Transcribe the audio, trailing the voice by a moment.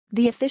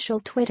The official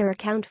Twitter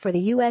account for the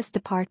U.S.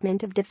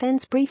 Department of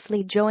Defense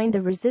briefly joined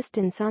the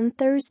resistance on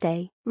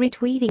Thursday,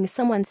 retweeting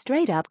someone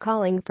straight up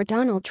calling for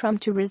Donald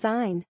Trump to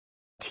resign.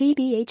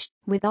 TBH,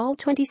 with all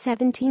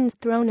 2017s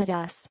thrown at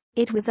us,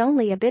 it was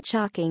only a bit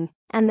shocking,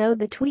 and though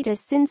the tweet has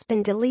since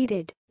been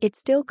deleted, it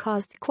still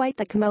caused quite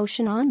the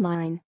commotion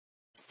online.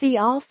 See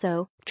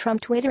also,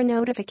 Trump Twitter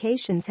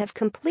notifications have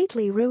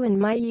completely ruined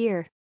my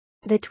year.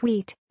 The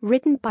tweet,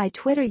 written by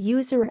Twitter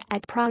user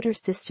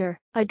 @ProudResister,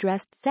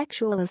 addressed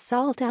sexual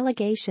assault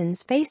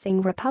allegations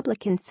facing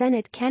Republican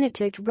Senate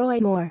candidate Roy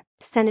Moore,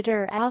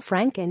 Senator Al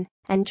Franken,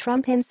 and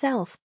Trump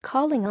himself,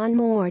 calling on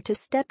Moore to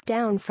step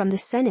down from the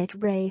Senate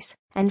race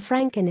and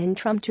Franken and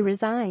Trump to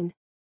resign.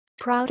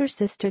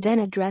 ProudResister then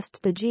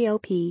addressed the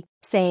GOP,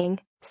 saying,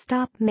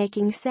 "Stop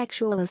making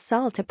sexual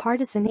assault a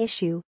partisan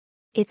issue.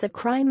 It's a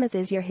crime, as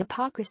is your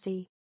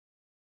hypocrisy."